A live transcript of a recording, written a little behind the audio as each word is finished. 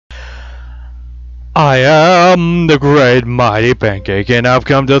I am the great mighty Pancake, and I've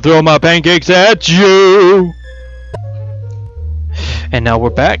come to throw my pancakes at you! And now we're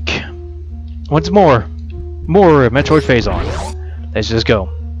back. Once more. More Metroid Phazon. Let's just go.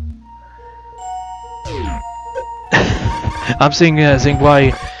 I'm seeing why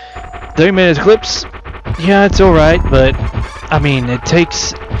 30 minutes clips. Yeah, it's alright, but I mean,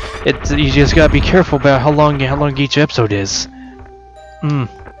 you just gotta be careful about how long each episode is.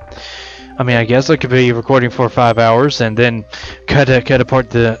 I mean, I guess I could be recording for 5 hours and then cut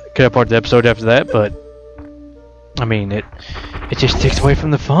apart the episode after that, but I mean, it just takes away from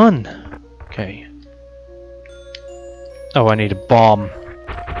the fun. Okay. Oh, I need a bomb.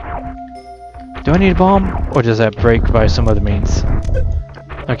 Do I need a bomb, or does that break by some other means?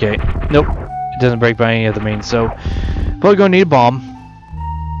 Okay. Nope. It doesn't break by any other means, so probably gonna need a bomb.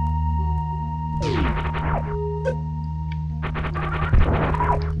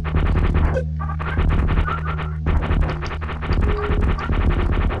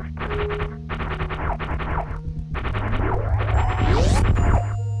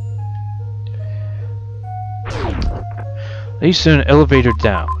 Leads to an elevator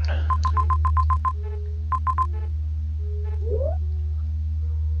down.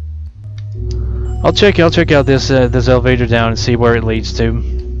 I'll check out this elevator down and see where it leads to.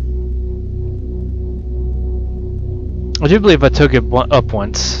 I do believe I took it up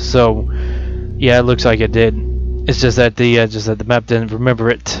once, so yeah, it looks like it did. It's just that the map didn't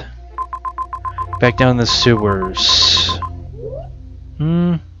remember it. Back down the sewers.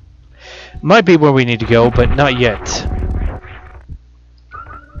 Might be where we need to go, but not yet.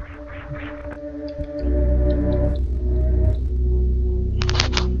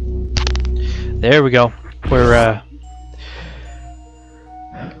 There we go. We're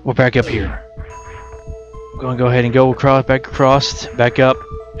back up here. We're gonna go ahead and go back across, back up,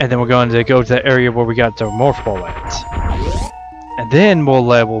 and then we're going to go to the area where we got the morph ball at. And then we'll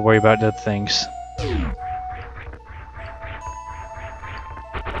worry about the other things.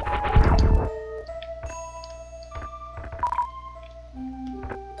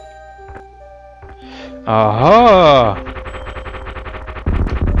 Aha!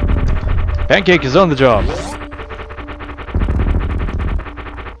 Pancake is on the job.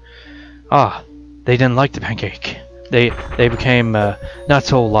 Ah, they didn't like the pancake. They became not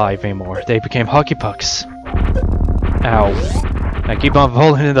so alive anymore. They became hockey pucks. Ow! I keep on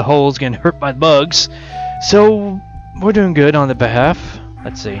falling into the holes, getting hurt by the bugs. So we're doing good on the behalf.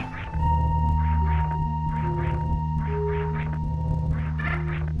 Let's see.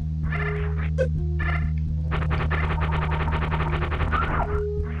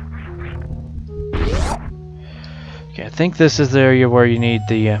 Okay, I think this is the area where you need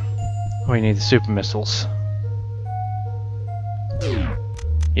the super missiles.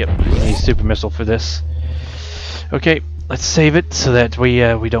 Yep, you need super missile for this. Okay, let's save it so that we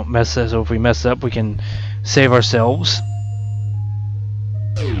don't mess up. So if we mess up, we can save ourselves.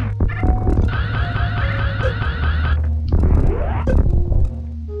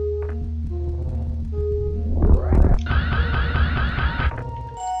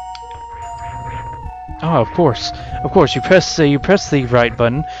 Oh, of course, you press the right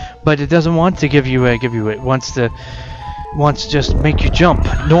button, but it doesn't want to give you it wants to just make you jump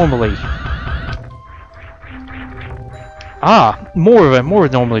normally. Ah, more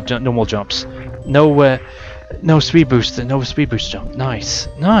normal jumps. No speed boost jump. Nice.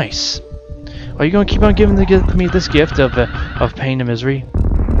 Are you gonna keep on giving me this gift of pain and misery?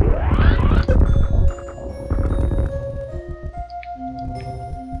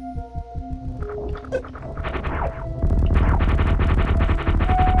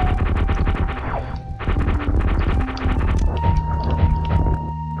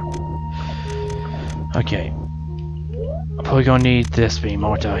 Okay, I'm probably gonna need this beam,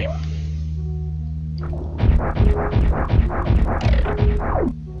 aren't I?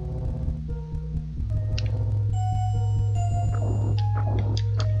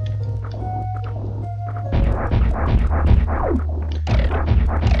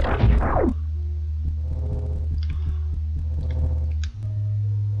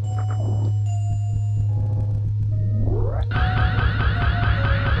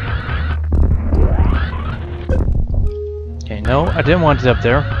 No, I didn't want it up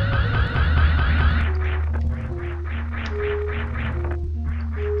there.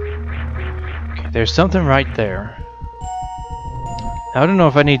 Okay, there's something right there. I don't know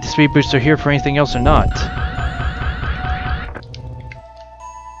if I need the speed booster here for anything else or not.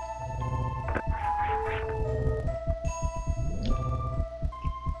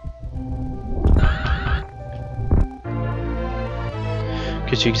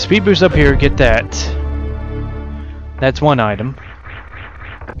 Because so you can speed boost up here, get that. That's one item.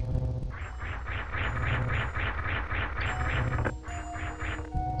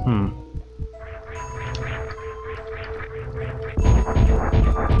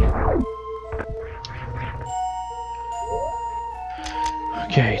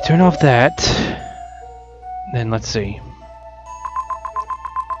 Okay, turn off that. Then let's see.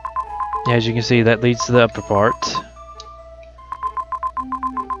 Yeah, as you can see, that leads to the upper part.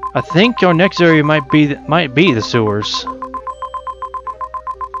 I think our next area might be the sewers.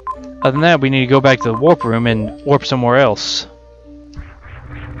 Other than that, we need to go back to the warp room and warp somewhere else.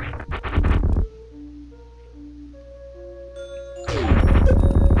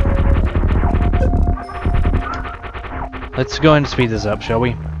 Let's go ahead and speed this up, shall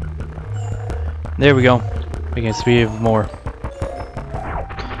we? There we go. We can speed it even more.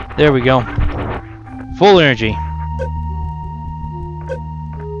 There we go. Full energy.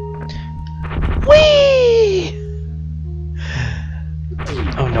 Whee!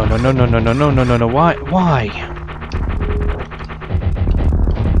 Oh no no no no no no no no no no! Why? Why?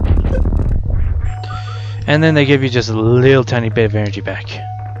 And then they give you just a little tiny bit of energy back.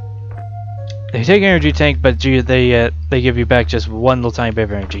 They take energy tank, but they give you back just one little tiny bit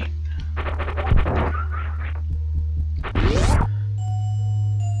of energy.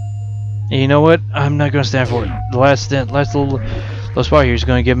 And you know what? I'm not gonna stand for it. The last little spot here is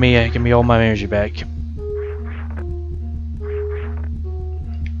gonna give me all my energy back.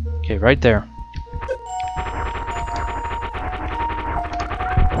 Okay, right there.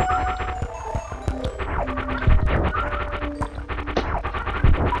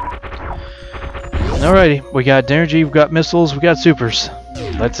 Alrighty, we got energy, we got missiles, we got supers.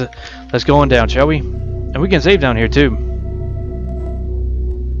 Let's go on down, shall we? And we can save down here too.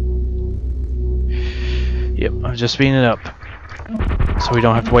 Yep, I'm just speeding it up, so we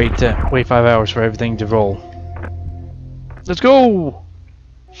don't have to wait 5 hours for everything to roll. Let's go.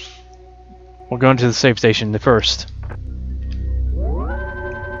 We're going to the save station first.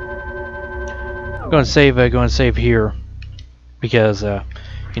 Going to save here because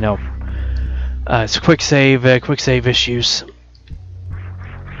you know. It's quick save issues.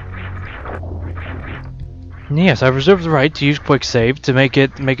 And yes, I reserve the right to use quick save to make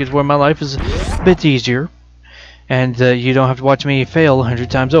it where my life is a bit easier, and you don't have to watch me fail 100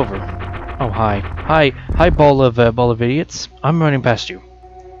 times over. Oh hi ball of idiots! I'm running past you.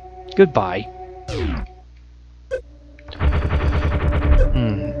 Goodbye.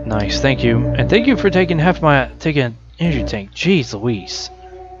 Nice, thank you, and thank you for taking an energy tank. Jeez Louise.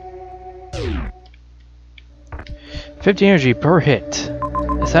 50 energy per hit.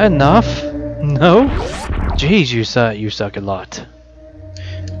 Is that enough? No? Jeez, you suck a lot.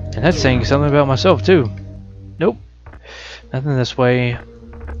 And that's saying something about myself too. Nope. Nothing this way.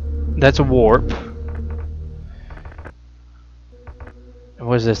 That's a warp. And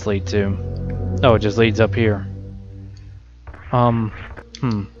what does this lead to? Oh, it just leads up here. No,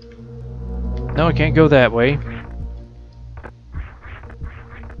 I can't go that way.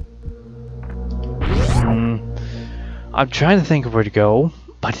 I'm trying to think of where to go,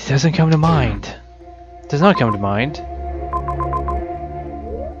 but it doesn't come to mind. It does not come to mind.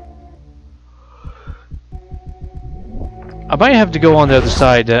 I might have to go on the other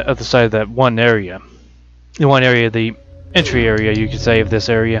side of that one area. The one area, the entry area, you could say, of this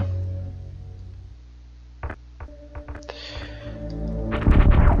area.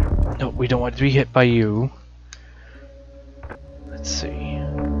 No, we don't want to be hit by you. Let's see.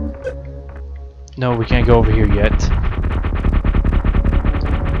 No, we can't go over here yet.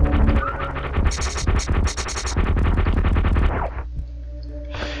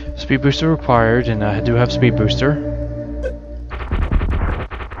 Speed booster required, and I do have speed booster.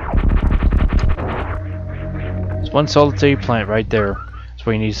 There's one solitary plant right there. That's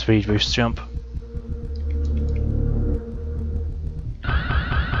where you need a speed boost jump.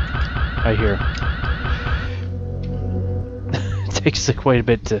 Right here. It takes quite a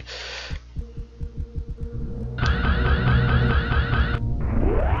bit to...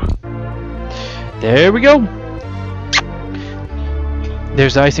 There we go!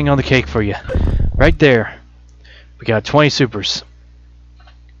 There's the icing on the cake for you. Right there. We got 20 supers.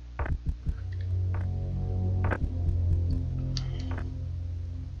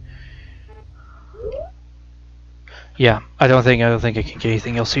 Yeah, I don't think I can get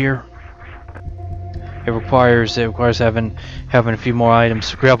anything else here. It requires having a few more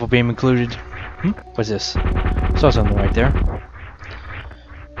items. Gravel beam included. What's this? Saw something right there.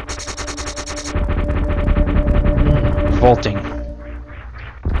 Vaulting.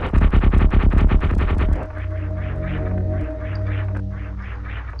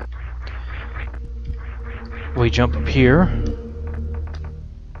 we jump up here.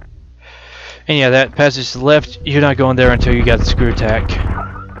 And yeah, that passage to the left, you're not going there until you got the screw attack.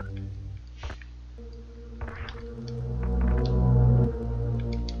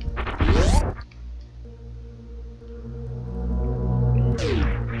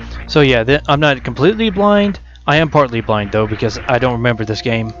 So yeah, I'm not completely blind. I am partly blind though, because I don't remember this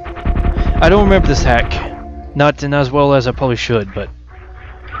game. I don't remember this hack. Not as well as I probably should, but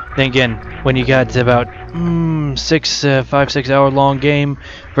then again, when you got about 5-6 hour long game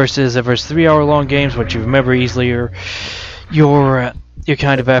versus 3 hour long games, what you remember easily, you're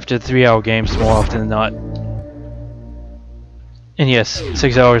kind of after 3 hour games more often than not. And yes,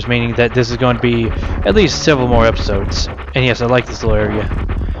 6 hours meaning that this is going to be at least several more episodes. And yes, I like this little area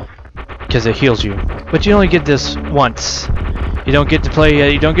because it heals you, but you only get this once. You don't get to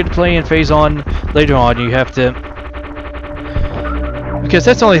play. You don't get to play in Phazon later on. You have to, because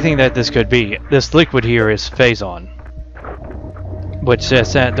that's the only thing that this could be. This liquid here is Phazon, which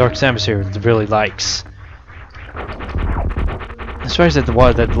Dark Samus really likes. I'm surprised that the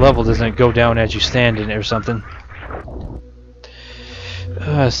level doesn't go down as you stand in it or something.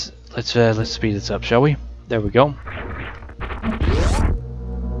 Let's speed this up, shall we? There we go.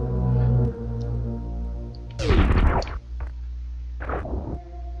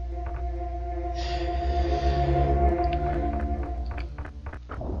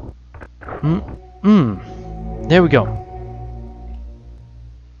 There we go.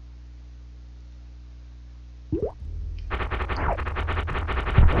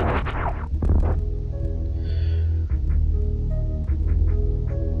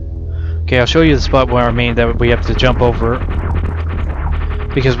 Okay, I'll show you the spot where that we have to jump over.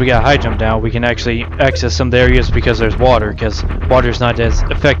 Because we got high jump now, we can actually access some of the areas because there's water, because water's not as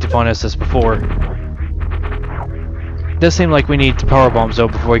effective on us as before. It does seem like we need power bombs though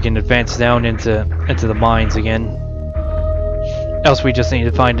before we can advance down into the mines again. Else we just need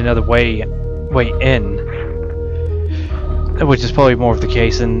to find another way in, which is probably more of the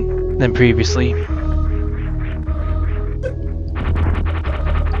case than previously.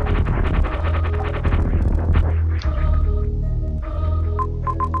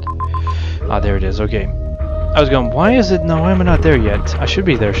 Ah, there it is. Okay. I was going, why is it? No, why am I not there yet? I should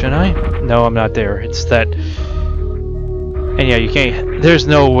be there, shouldn't I? No, I'm not there. It's that. And yeah, you can't. There's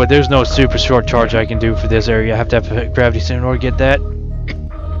no super short charge I can do for this area. I have to have a gravity center in order to get that.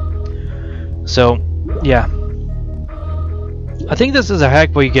 So, yeah. I think this is a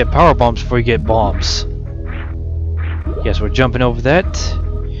hack where you get power bombs before you get bombs. Yes, we're jumping over that,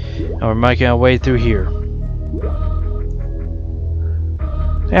 and we're making our way through here.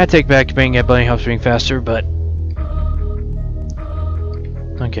 Yeah, I take back being at bunny hops being faster, but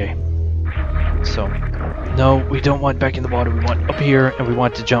okay. So, no, we don't want back in the water. We want up here, and we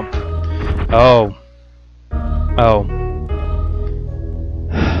want to jump. Oh.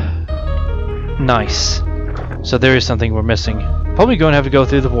 Nice. So there is something we're missing. Probably going to have to go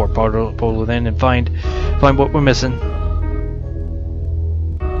through the warp portal then and find what we're missing.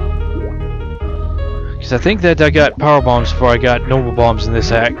 I think that I got power bombs before I got normal bombs in this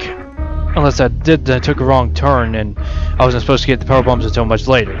hack. Unless I took a wrong turn and I wasn't supposed to get the power bombs until much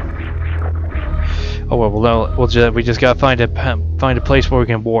later. Oh well, we just gotta find a place where we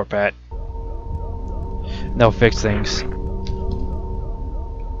can warp at. And that'll fix things.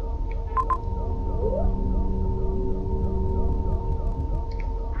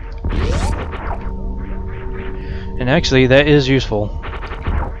 And actually, that is useful.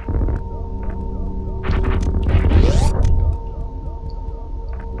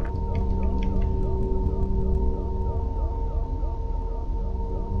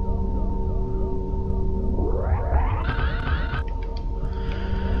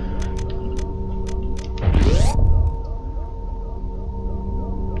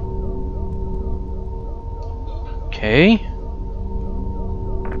 Okay.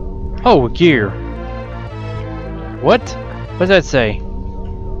 Oh, a gear. What? What does that say?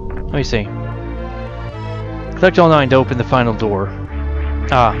 Let me see. Collect all 9 to open the final door.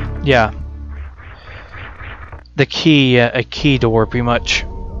 Ah, yeah. The key, a key door, pretty much.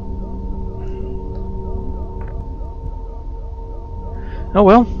 Oh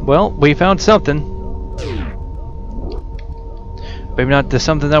well, we found something. Maybe not the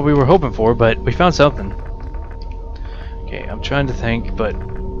something that we were hoping for, but we found something. Okay, I'm trying to think, but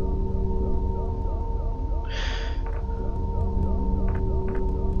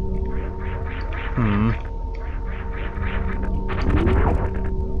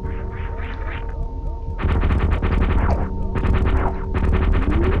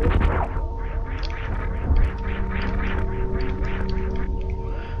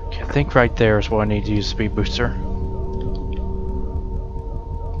think right there is where I need to use speed booster.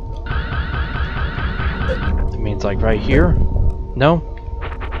 That means like right here? No?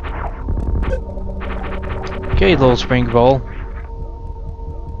 Okay, little spring ball.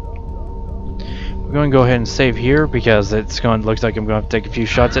 We're going to go ahead and save here because looks like I'm going to take a few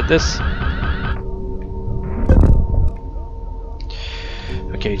shots at this.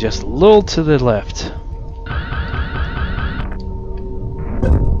 Okay, just a little to the left.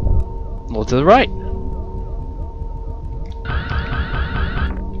 A little to the right.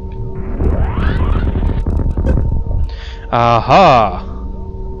 Aha!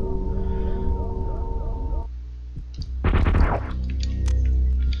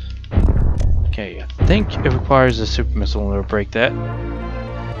 Okay, I think it requires a super missile in order to break that.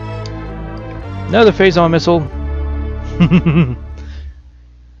 Another Phazon missile.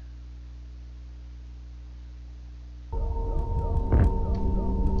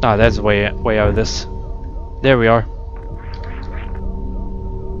 Ah, that's way out of this. There we are.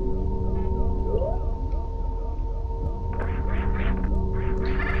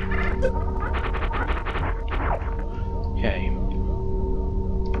 Okay.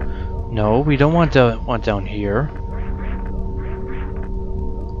 No, we don't want down here.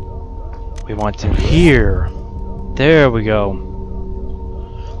 We want in here. There we go.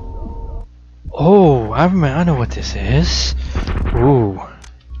 Oh, I know what this is. Ooh.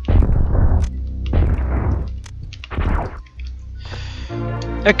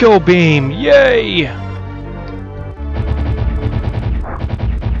 Echo beam, yay!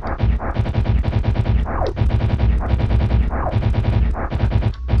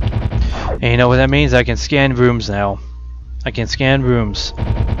 And you know what that means? I can scan rooms now. I can scan rooms.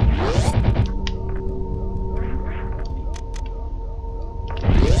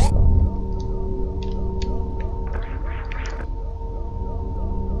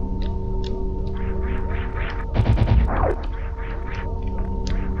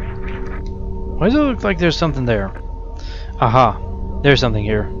 Why does it look like there's something there? Aha, there's something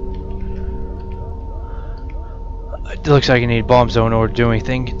here. It looks like I need bomb zone in order to do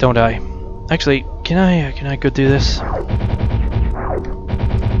anything, don't I? Actually, can I go do this?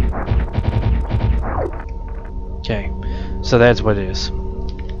 Okay, so that's what it is.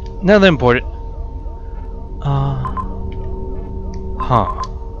 Now then, import it. Huh.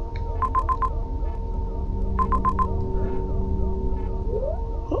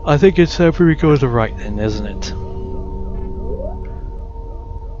 I think it's time for me to go to the right then, isn't it?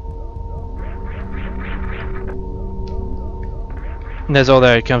 And that's all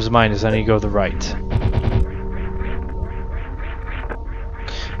that comes to mind is I need to go to the right.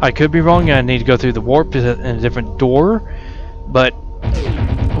 I could be wrong and I need to go through the warp in a different door, but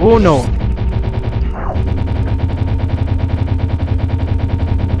oh no.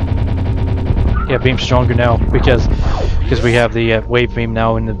 Yeah, beam's stronger now because we have the wave beam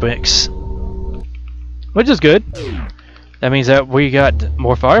now in the mix, which is good. That means that we got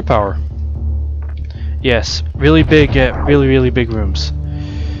more firepower. Yes, really big, really big rooms.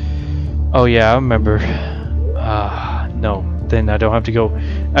 Oh yeah, I remember. No, then I don't have to go.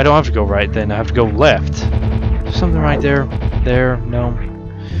 I don't have to go right. Then I have to go left. There's something right there. There, no,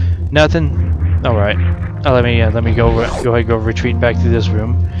 nothing. All right. Let me go ahead and go retreat back to this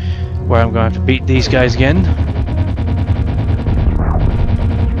room, where I'm going to have to beat these guys again.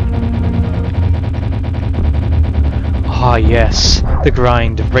 Ah yes, the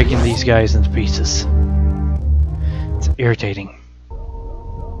grind of breaking these guys into pieces. It's irritating.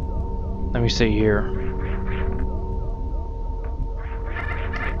 Let me see here.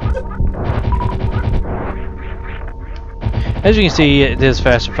 As you can see, it is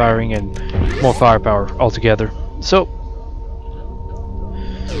faster firing and more firepower altogether. So,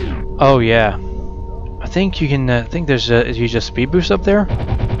 oh yeah, I think you can. I think there's you just speed boost up there.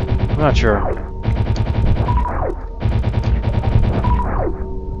 I'm not sure.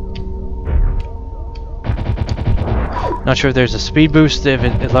 Not sure if there's a speed boost, if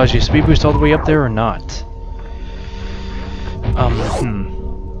it allows you to speed boost all the way up there or not.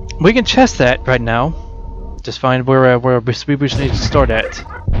 We can test that right now. Just find where speed boost needs to start at.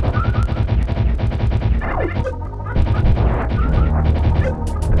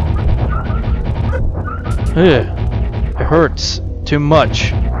 Ugh, it hurts too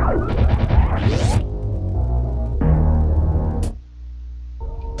much.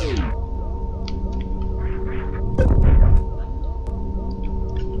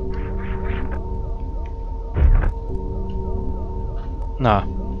 Nah,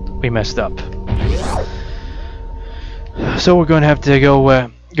 we messed up. So we're going to have to go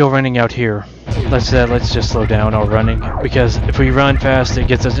go running out here. Let's just slow down our running, because if we run fast, it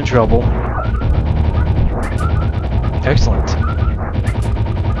gets us in trouble. Excellent.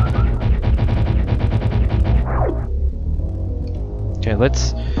 Okay,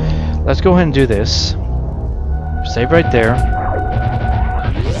 let's go ahead and do this. Save right there.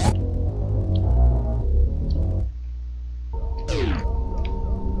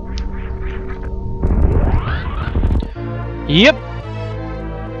 Yep.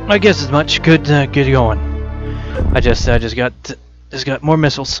 I guess as much. Good going. I just got more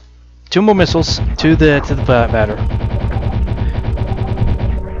missiles. 2 more missiles to the batter.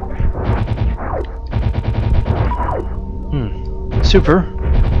 Super.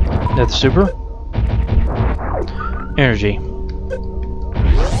 That's super. Energy.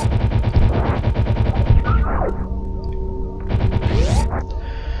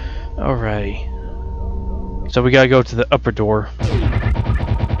 Alrighty. So we gotta go to the upper door.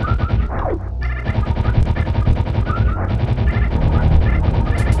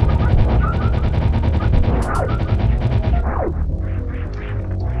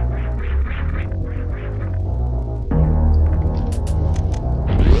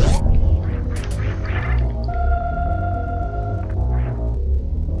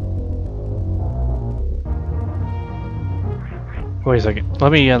 Wait a second.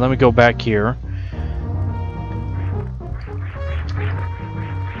 Let me go back here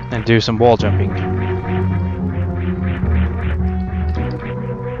and do some wall jumping.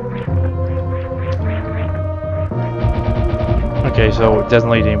 Okay, so it doesn't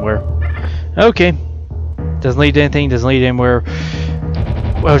lead anywhere. Okay, doesn't lead to anything. Doesn't lead anywhere.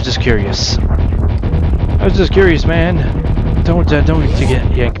 Well, I was just curious. Man. Don't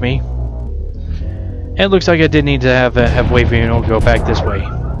yank me. And it looks like I did need to have wave unit go back this way.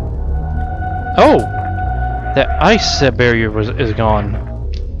 Oh, that ice barrier is gone.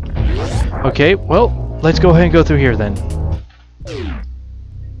 Okay, well, let's go ahead and go through here then.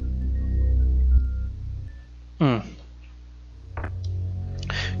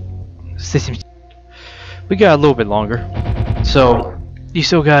 We got a little bit longer, so we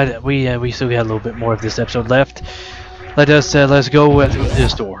still got a little bit more of this episode left. Let's go with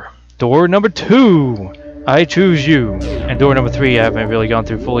this door. Door number 2, I choose you. And door number 3, I haven't really gone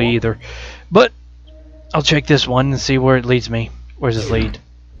through fully either. But I'll check this one and see where it leads me. Where's this lead?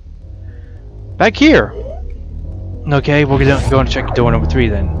 Back here. Okay, we're going to check door number 3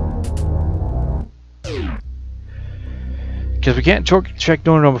 then. Because we can't check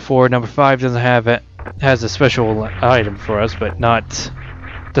door number 4. Number 5 doesn't have it. Has a special item for us, but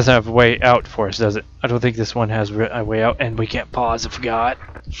doesn't have a way out for us, does it? I don't think this one has a way out, and we can't pause. I forgot.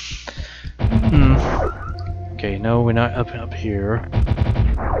 Okay, no, we're not up here.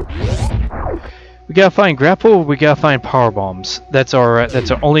 We gotta find grapple. We gotta find power bombs. That's our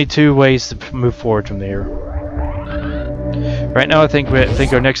only 2 ways to move forward from there. Right now, I think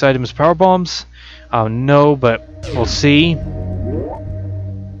our next item is power bombs. No, but we'll see.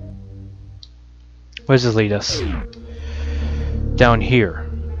 Where does this lead us? Down here.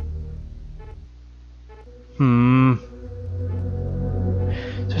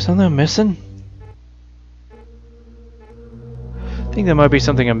 Is there something I'm missing? I think there might be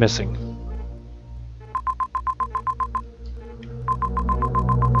something I'm missing.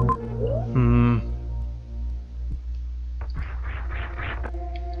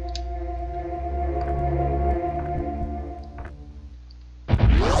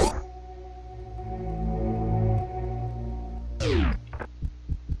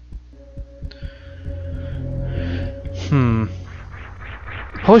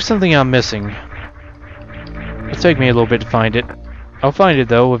 Probably something I'm missing. It'll take me a little bit to find it. I'll find it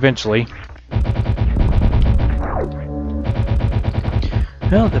though, eventually.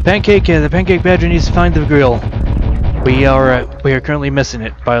 Well, the pancake badger needs to find the grill. We are currently missing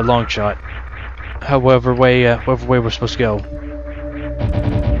it by a long shot. However way we're supposed to go.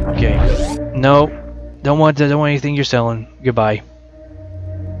 Okay. No, don't want anything you're selling. Goodbye.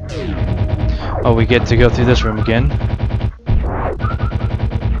 Oh, we get to go through this room again.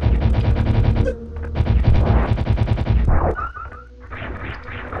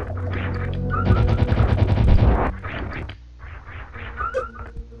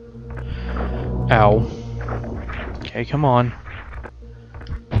 Ow. Okay, come on.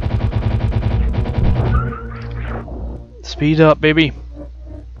 Speed up, baby.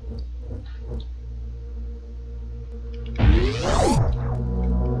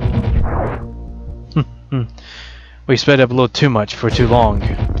 We sped up a little too much for too long.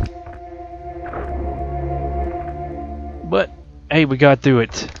 But, hey, we got through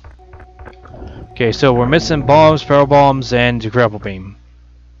it. Okay, so we're missing bombs, power bombs, and grapple beam.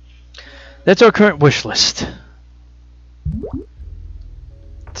 That's our current wish list.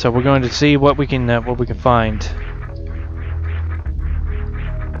 So we're going to see what we can find,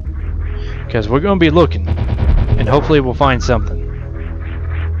 because we're going to be looking, and hopefully we'll find something.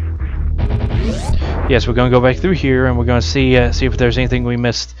 Yes, we're going to go back through here, and we're going to see if there's anything we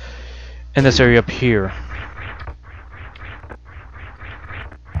missed in this area up here.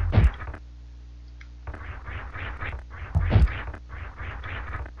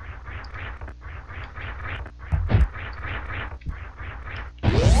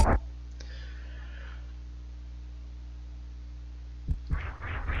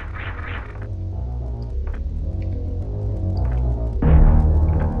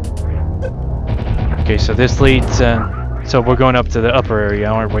 Okay, so this leads, so we're going up to the upper area,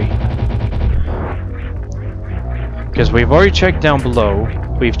 aren't we? Because we've already checked down below,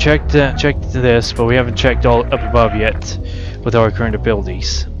 we've checked this, but we haven't checked all up above yet with our current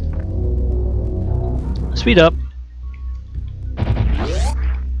abilities. Speed up.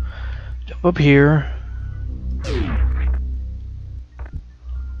 Jump up here.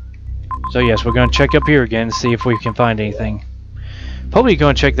 So yes, we're going to check up here again to see if we can find anything. Probably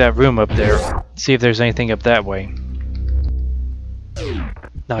going to check that room up there, see if there's anything up that way.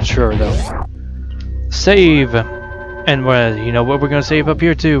 Not sure though. Save, and you know what we're going to save up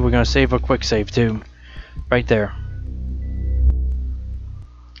here too. We're going to save a quick save too, right there.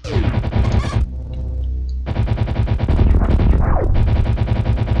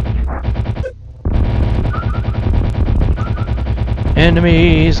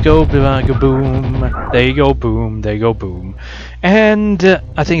 Enemies go boom, they go boom, they go boom. And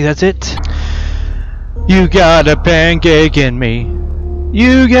I think that's it. You got a pancake in me.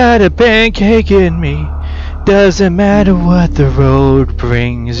 You got a pancake in me. Doesn't matter what the road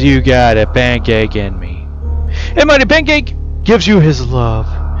brings. You got a pancake in me. And Mighty Pancake gives you his love.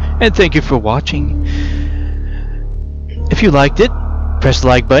 And thank you for watching. If you liked it, press the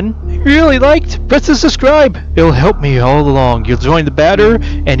like button. If you really liked, press the subscribe. It'll help me all along. You'll join the banner,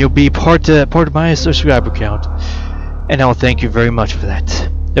 and you'll be part of my subscriber count. And I'll thank you very much for that.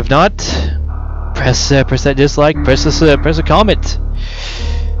 If not, press that dislike. Press a comment.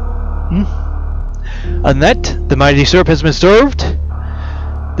 On that, the mighty syrup has been served.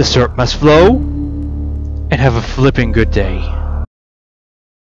 The syrup must flow, and have a flipping good day.